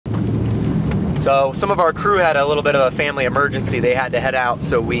So some of our crew had a little bit of a family emergency. They had to head out,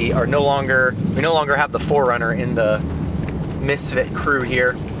 so we no longer have the 4Runner in the Misfit crew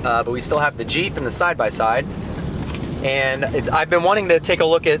here, but we still have the Jeep and the side-by-side. And I've been wanting to take a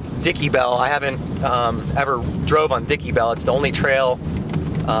look at Dickey Bell. I haven't ever drove on Dickey Bell. It's the only trail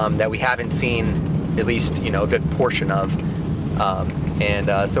that we haven't seen, at least a good portion of.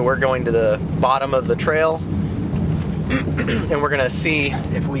 So we're going to the bottom of the trail, and we're gonna see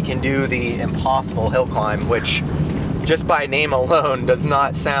if we can do the impossible hill climb, which just by name alone does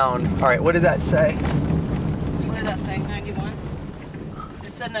not sound. All right, what did that say? What did that say? 91?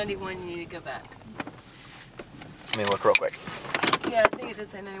 It said 91, you need to go back. Let me look real quick. Yeah, I think it did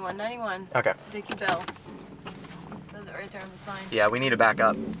say 91. 91. Okay. Dickey Bell. It says it right there on the sign. Yeah, we need to back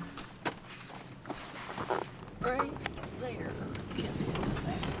up. Right there. You can't see it this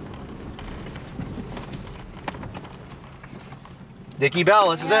way. Dickey Bell,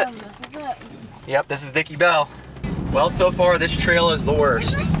 this is it. This is it. Yep, this is Dickey Bell. Well, so far this trail is the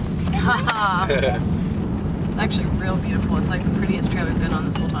worst. It's actually real beautiful. It's like the prettiest trail we've been on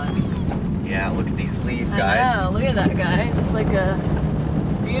this whole time. Yeah, look at these leaves, guys. I know, look at that, guys. It's like a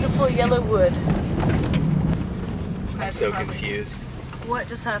beautiful yellow wood. I'm so confused. What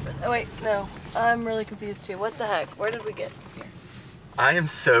just happened? Oh wait, no. I'm really confused too. What the heck? Where did we get here? I am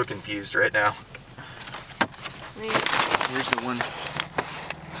so confused right now. I mean, where's the one?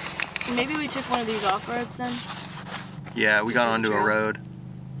 Maybe we took one of these off-roads then? Yeah, we got onto a road.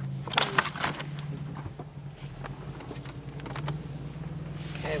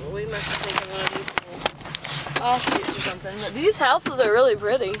 Okay, well we must have taken one of these little offshoots or something. But these houses are really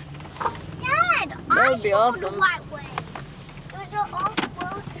pretty. Dad, that would be awesome. The right way. There's an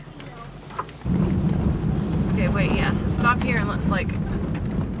off-road trail. Okay, wait, yeah, so stop here and let's like...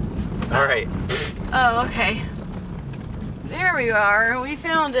 Alright. Oh, okay. There we are. We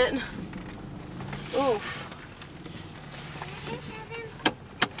found it. Oof.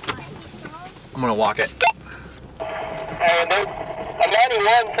 I'm gonna walk it. And there's a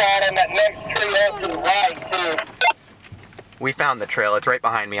 91 sign on that next tree up to the right, too. We found the trail. It's right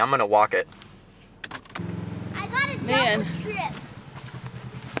behind me. I'm gonna walk it. I got a Man. double trip.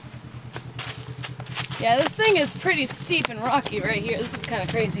 Yeah, this thing is pretty steep and rocky right here. This is kind of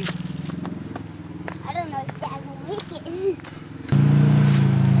crazy. I don't know if Dad will make it.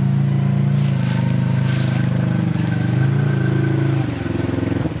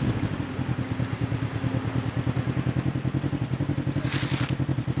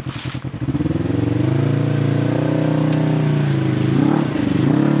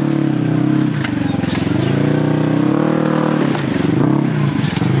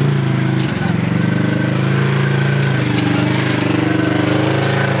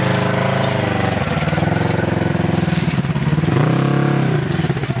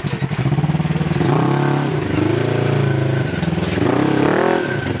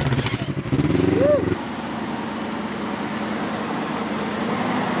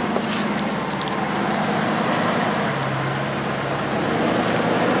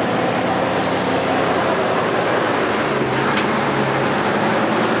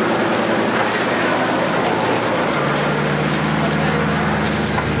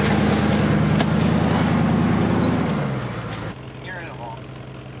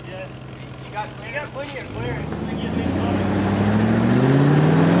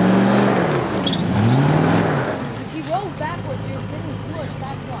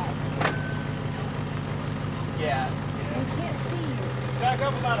 Back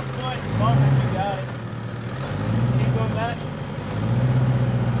up about a foot, bump it, you got it. Keep going back.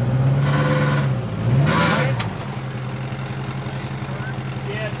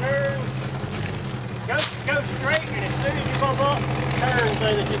 Yeah, turn. Go straight, and as soon as you bump up, turn so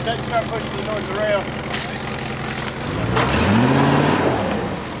that you start pushing you towards the rail.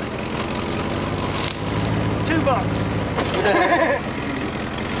 Two bumps.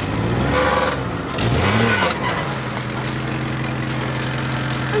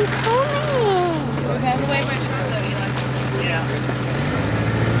 I'm coming. Okay, I'm gonna wave my truck though, Eli. Yeah.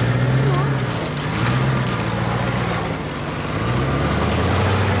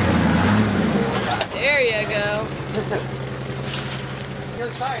 There you go. The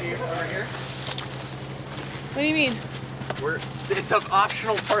other side here, over here. What do you mean? It's an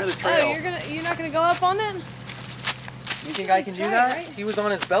optional part of the trail. Oh, you're not gonna go up on it? You think I can do that? Right? He was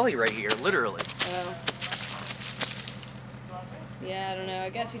on his belly right here, literally. Oh. Yeah, I don't know. I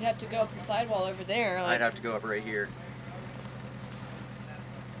guess you'd have to go up the sidewall over there. Like... I'd have to go up right here.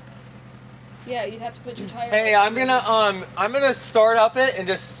 Yeah, you'd have to put your tire. Hey, I'm gonna start up it and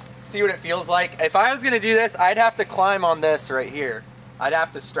just see what it feels like. If I was gonna do this, I'd have to climb on this right here. I'd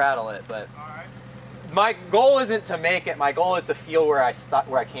have to straddle it, but All right. my goal isn't to make it. My goal is to feel where I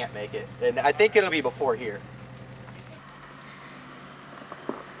can't make it, and I think it'll be before here.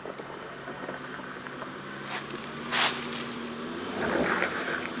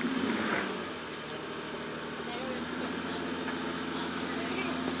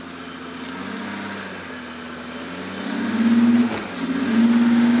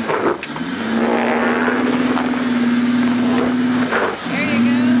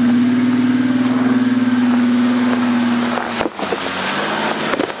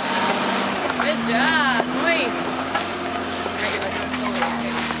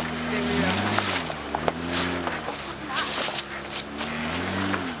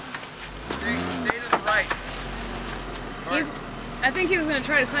 I think he was going to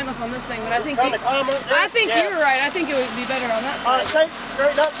try to climb up on this thing, but I think Trying to climb up this? I think Yeah. you were right. I think it would be better on that side.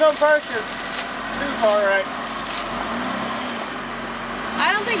 Straighten up some first. You're too far right.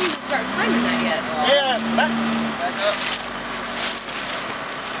 I don't think you should start climbing that yet. Yeah, back up.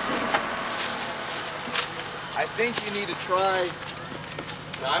 I think you need to try.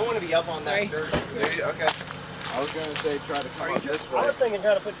 No, I want to be up on Sorry. that dirt. Okay. I was gonna say try to come up this I way. was thinking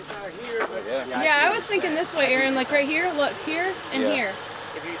try to put your tire here, but Yeah, I was thinking this way, Aaron. Like right here. Look here and here.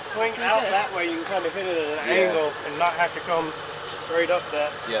 if you swing Like out this. that way, you can kind of hit it at an angle and not have to come straight up that.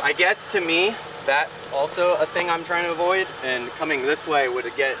 Yeah. I guess to me, that's also a thing I'm trying to avoid, and coming this way would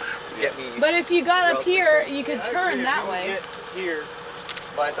get me. But if you got up here, you could I agree, turn if that you can way. Get here.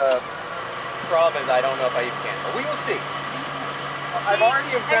 But the problem is I don't know if I even can. But we will see. I've already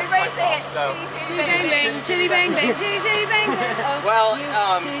impressed myself, so. Chitty bang bang, chitty bang bang, chitty chitty bang bang. Oh, Well,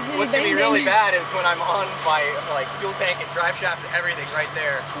 chitty, chitty, what's gonna be bang, really bang. bad is when I'm on my fuel tank and drive shaft and everything right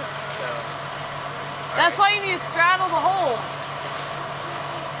there. So. That's why you need to straddle the holes.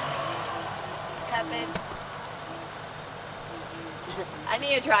 Kevin. I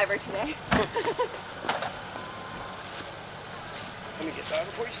need a driver today. Let me get that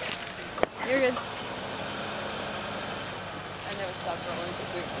before you start. You're good. I never stopped rolling.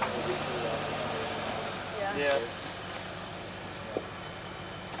 Yeah.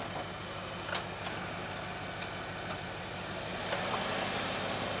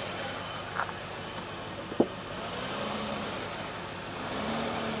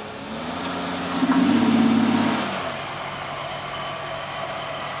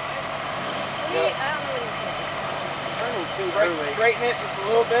 Turning too early. Straighten it just a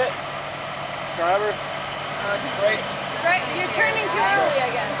little bit. Driver. Straight. You're turning too early, I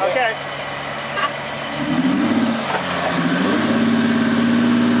guess. Okay.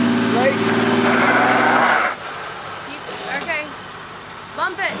 Okay.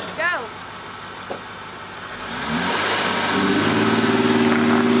 Bump it. Go.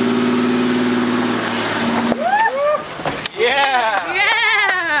 Yeah!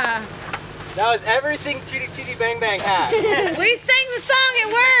 Yeah. That was everything Chitty Chitty Bang Bang had. We sang the song. It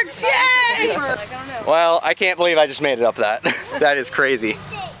worked. Yay. Like, I don't know. Well, I can't believe I just made it up that. That is crazy.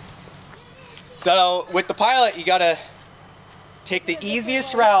 So with the Pilot, you gotta take the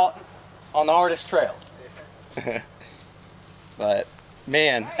easiest route on the hardest trails. But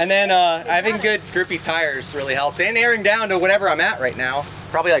man, and then having good grippy tires really helps, and airing down to whatever I'm at right now,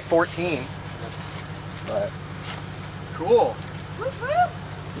 probably like 14. But cool.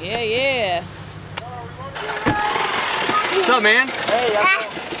 Yeah, yeah. What's up, man? Hey,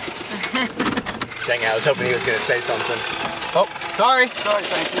 Dang it, I was hoping he was gonna say something. Oh, sorry. sorry,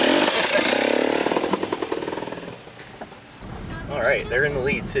 thank you. All right, they're in the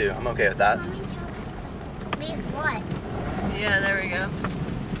lead too. I'm okay with that. Leave what? Yeah, there we go.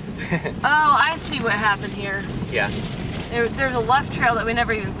 Oh, I see what happened here. Yeah. There's a left trail that we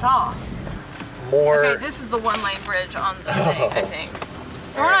never even saw. More. Okay, this is the one-lane bridge on the thing, I think.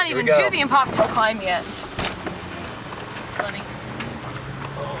 So we're All right, not here we even go. to the impossible climb yet. It's funny.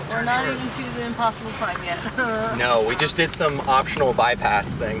 We're not even to the impossible climb yet. No, we just did some optional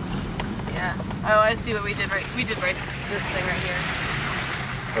bypass thing. Yeah. Oh, I see what we did right. We did right this thing right here.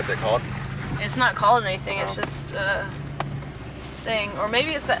 What's it called? It's not called anything. It's Oh. just a thing, or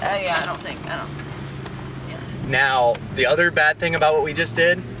maybe it's that. Yeah, I don't think. I don't. Now, the other bad thing about what we just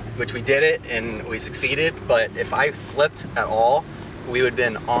did, which we did it and we succeeded, but if I slipped at all, we would have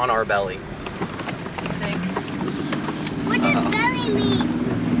been on our belly. I think. What does belly mean?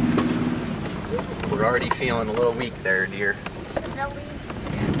 We're already feeling a little weak there, dear. Belly.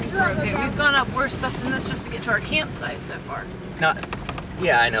 We're okay. We've gone up worse stuff than this just to get to our campsite so far. Not,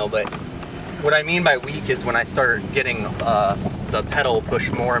 yeah, I know, but what I mean by weak is when I start getting the pedal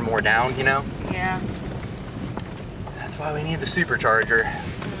pushed more and more down, you know? Yeah. That's why we need the supercharger.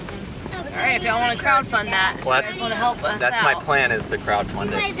 Alright, if y'all want to crowdfund that, Well, if you guys want to help us That's out. my plan, is to crowdfund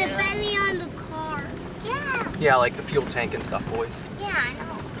it. Like depending on the car. Yeah. Yeah, like the fuel tank and stuff, boys. Yeah, I know.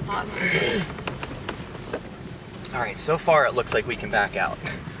 All right, so far it looks like we can back out.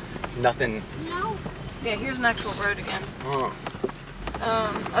 Nothing. No. Yeah, here's an actual road again. Oh.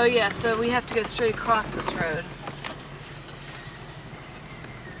 Oh yeah, so we have to go straight across this road.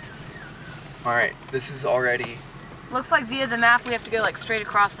 All right, this is already. Looks like via the map we have to go like straight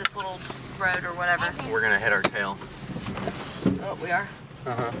across this little road or whatever. We're gonna hit our tail. Oh, we are.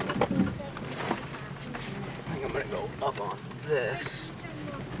 Uh huh. I think I'm gonna go up on this.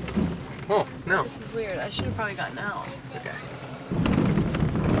 Oh no. This is weird. I should have probably gotten out. It's okay.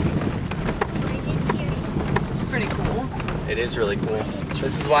 This is pretty cool. It is really cool.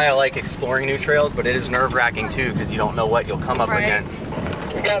 This is why I like exploring new trails, but it is nerve-wracking too, because you don't know what you'll come up Right. against.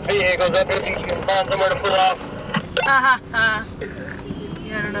 We got vehicles up here. You can find somewhere to pull off. Yeah,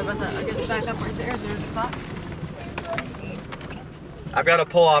 I don't know about that. I guess back up right there. Is there a spot? I've got to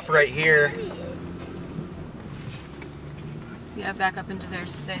pull off right here. Yeah, back up into there.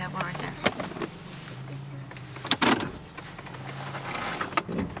 So they have one right there.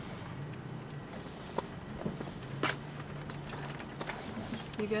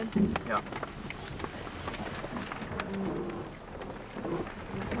 You good? Yeah.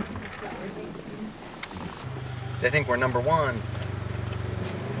 They think we're number one.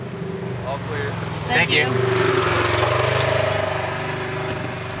 All clear. Thank you.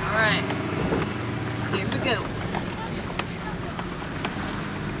 All right. Here we go.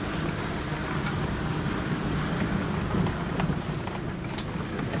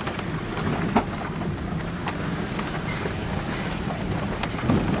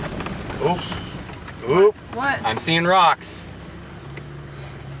 Oop. Oop. What? I'm seeing rocks.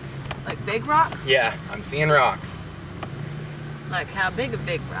 Like big rocks? Yeah, I'm seeing rocks. Like how big of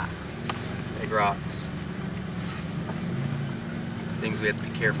big rocks? Big rocks. Things we have to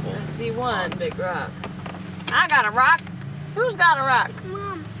be careful. I see one big rock. I got a rock. Who's got a rock?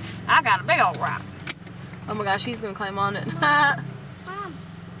 Mom. I got a big old rock. Oh my gosh, he's gonna climb on it. Mom.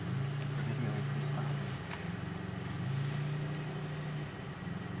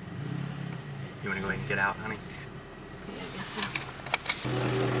 You want to go ahead and get out, honey? Yeah, I guess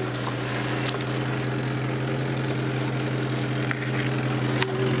so.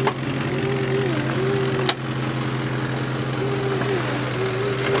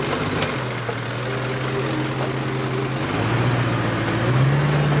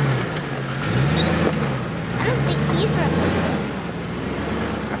 I don't think he's recording.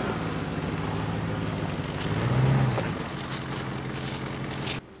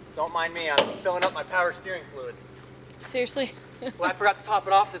 Don't mind me, I'm filling up my power steering fluid. Seriously? Well, I forgot to top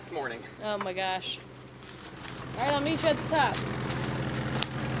it off this morning. Oh my gosh. All right, I'll meet you at the top.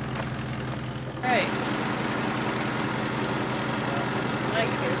 All right. Mike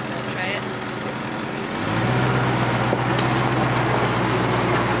here's gonna try it.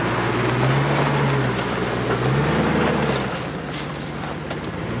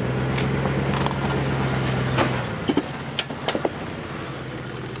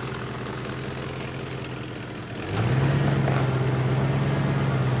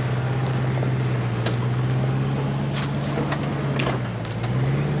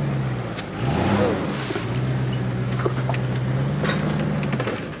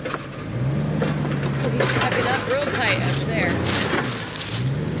 Oh, he's tucking up real tight over there.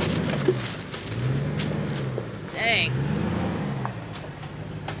 Dang.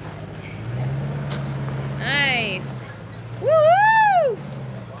 Nice. Woo!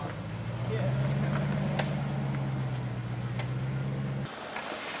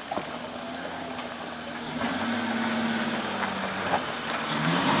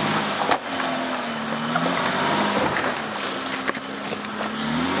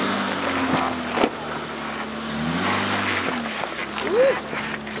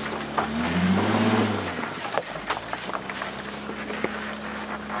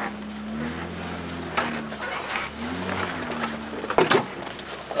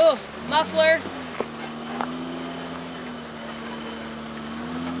 Oh, muffler.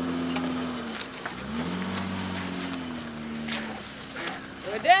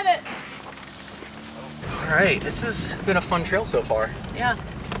 We did it. All right, this has been a fun trail so far. Yeah.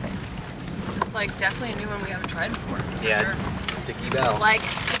 It's like definitely a new one we haven't tried before. for Yeah. sure. Dickey Bell. Like,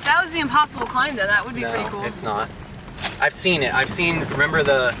 if that was the impossible climb, though, that would be pretty cool. No, it's not. I've seen it. Remember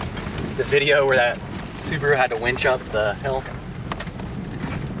the video where that Subaru had to winch up the hill?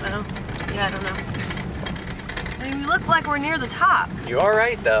 Oh, yeah, I don't know. I mean, we look like we're near the top. You are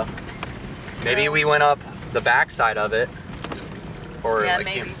right though. Maybe So- we went up the back side of it. Or Yeah, like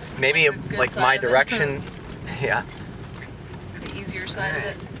maybe. maybe the good like side my of it. direction. Yeah. The easier side of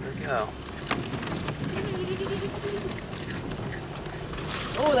it. There we go.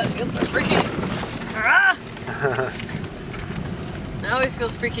 Oh, that feels so freaky. Ah! It always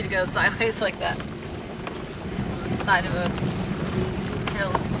feels freaky to go sideways like that. On the side of a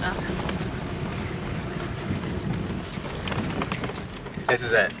hill and stuff. This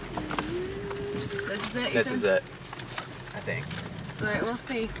is it. This is it? This is it. I think. Alright, we'll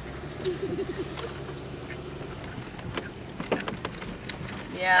see.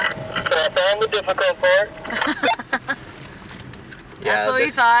 Yeah. On the difficult part. That's what we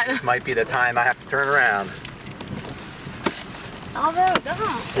thought. This might be the time I have to turn around. Although,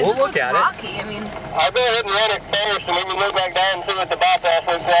 don't. We'll look at it. Rocky. I mean, I'll go ahead and run it first and we can look back down and see what the bypass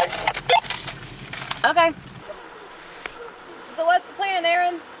looks like. okay. So what's the plan,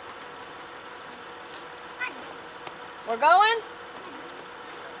 Aaron? We're going?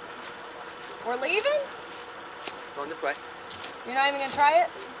 We're leaving? Going this way. You're not even gonna try it?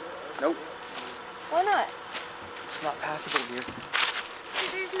 Nope. Why not? It's not passable here.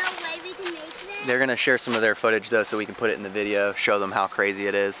 There's no way we can make this. They're gonna share some of their footage though, so we can put it in the video, show them how crazy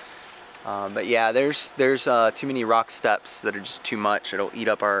it is. But yeah, there's too many rock steps that are just too much. It'll eat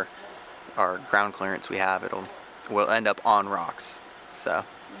up our ground clearance we have. We'll end up on rocks. So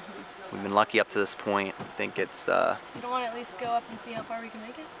we've been lucky up to this point. I think it's. You don't want to at least go up and see how far we can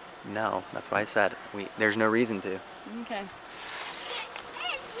make it? No, that's why I said there's no reason to. Okay.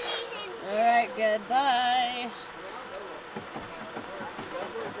 All right. Goodbye.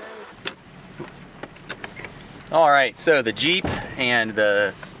 All right, so the Jeep and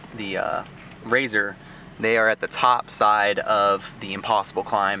the RZR, they are at the top side of the impossible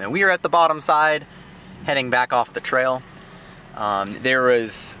climb, and we are at the bottom side, heading back off the trail. There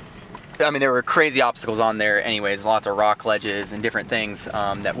were crazy obstacles on there anyways, lots of rock ledges and different things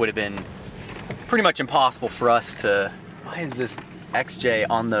that would have been pretty much impossible for us to. Why is this XJ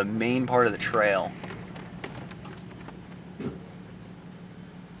on the main part of the trail?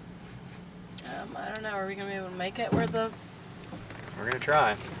 I don't know. Are we gonna be able to make it? We're gonna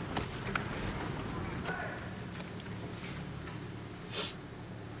try.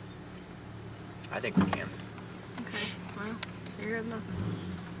 I think we can. Okay. Well, here goes nothing.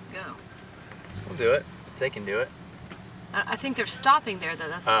 Go. We'll do it if they can do it. I think they're stopping there, though.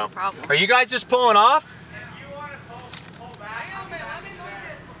 That's not the problem. Are you guys just pulling off?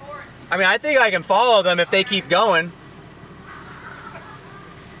 I mean, I think I can follow them if they keep going.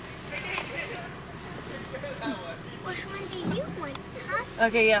 Which one do you want? Top?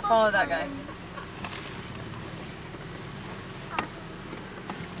 Okay, yeah, follow that guy.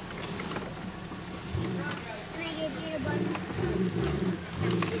 Can I give you a button?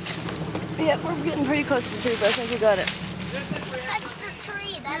 Yeah, we're getting pretty close to the tree, but I think we got it. Touch the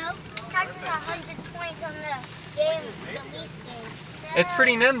tree. That'll touch the 100 points on the game, the leaf game. It's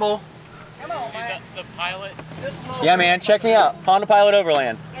pretty nimble. Come on, man. The pilot. Yeah, man, check me out. Honda Pilot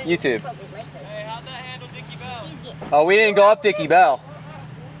Overland, YouTube. Hey, how'd that handle Dickey Bell? Oh, we didn't go up Dickey Bell.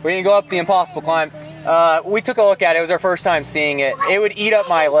 We didn't go up the impossible climb. We took a look at it. It was our first time seeing it. It would eat up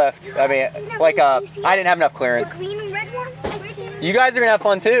my lift. I mean, like, I didn't have enough The clearance. green and red one? Right there. You guys are gonna have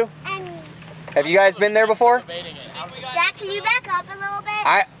fun too. And Have you guys been there before? Dad, can you back up a little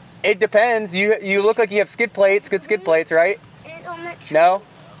bit? It depends. You look like you have skid plates, good skid plates, right? And on that tree. No?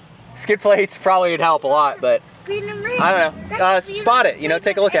 Skid plates probably would help a lot, but Green and red. I don't know. That's the Spot it, beautiful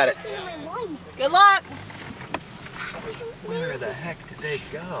take a look at it. thing I've ever seen in my life. Good luck. Where the heck did they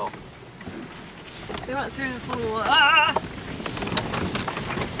go? They went through this little. Ah!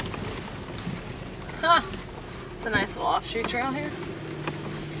 Huh. It's a nice little offshoot trail here.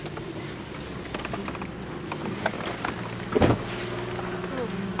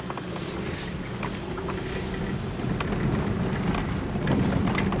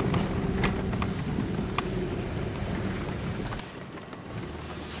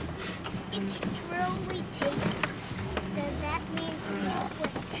 Each drill we take, so that means we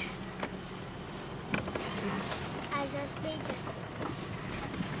switch. As a speaker.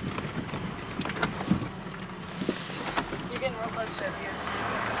 You're getting real close to it here.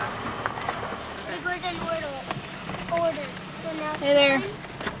 It goes in order. So now Hey there.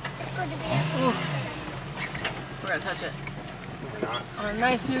 it's going to be We're gonna touch it. We're not. On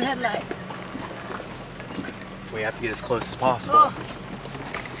nice new headlights. We have to get as close as possible. Oh.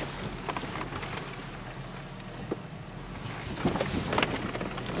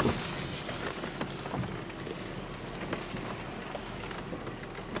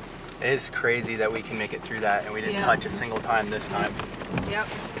 It is crazy that we can make it through that and we didn't Yeah. touch a single time this time. Yep.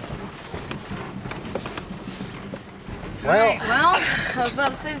 Well, Alright, well, I was about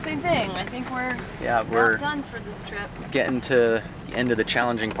to say the same thing. I think we're we're not done for this trip. getting to the end of the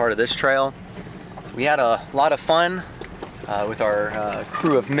challenging part of this trail. So we had a lot of fun with our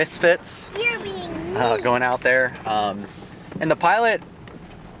crew of misfits You're being mean. going out there. And the Pilot,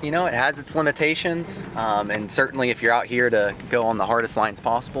 you know, it has its limitations. And certainly if you're out here to go on the hardest lines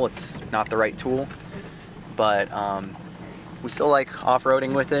possible, it's not the right tool. But we still like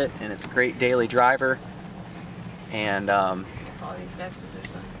off-roading with it, and it's a great daily driver. And Follow these guys because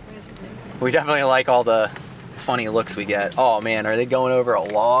there's a razor blade. we definitely like all the funny looks we get. Oh man, are they going over a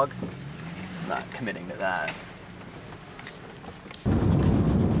log? I'm not committing to that.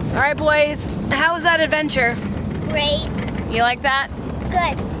 Alright, boys. How was that adventure? Great. You like that?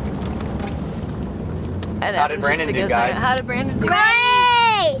 Good. And How did Evan's just Brandon a do, ghost guys? hunter. How did Brandon do?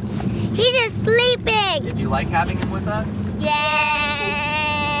 Great. He's just sleeping. Did you like having him with us? Yes.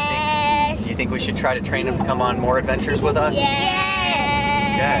 Do you think we should try to train him to come on more adventures with us?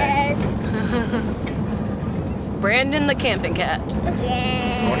 Yes. Brandon the camping cat.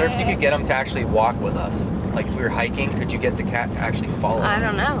 Yes. I wonder if you could get him to actually walk with us. Like if we were hiking, could you get the cat to actually follow us? I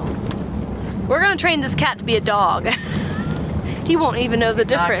don't know. We're gonna train this cat to be a dog. He won't even know the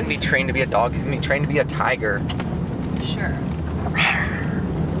He's not difference. gonna be trained to be a dog, he's gonna be trained to be a tiger. Sure.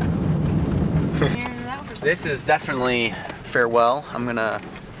 This is definitely farewell. I'm gonna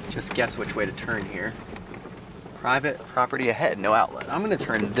just guess which way to turn here. Private property ahead, no outlet. I'm gonna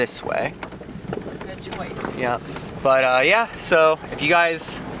turn this way. It's a good choice. Yeah, but yeah, so if you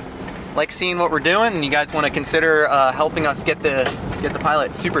guys like seeing what we're doing and you guys want to consider helping us get the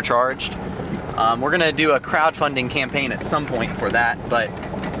Pilot supercharged, we're gonna do a crowdfunding campaign at some point for that. But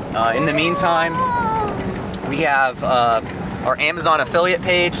in the meantime, we have our Amazon affiliate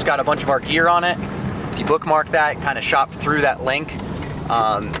page. It's got a bunch of our gear on it. If you bookmark that, kind of shop through that link.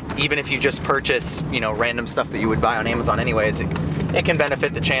 Even if you just purchase, you know, random stuff that you would buy on Amazon anyways, it can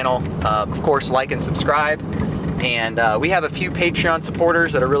benefit the channel. Of course, like and subscribe. And we have a few Patreon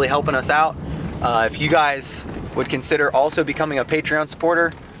supporters that are really helping us out. If you guys would consider also becoming a Patreon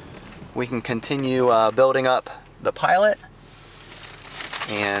supporter, we can continue building up the Pilot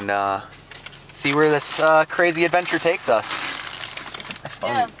and see where this crazy adventure takes us. My phone,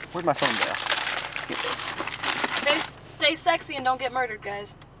 Yeah. Where'd my phone go? Get this. Stay sexy and don't get murdered,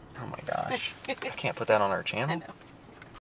 guys. Oh my gosh. I can't put that on our channel. I know.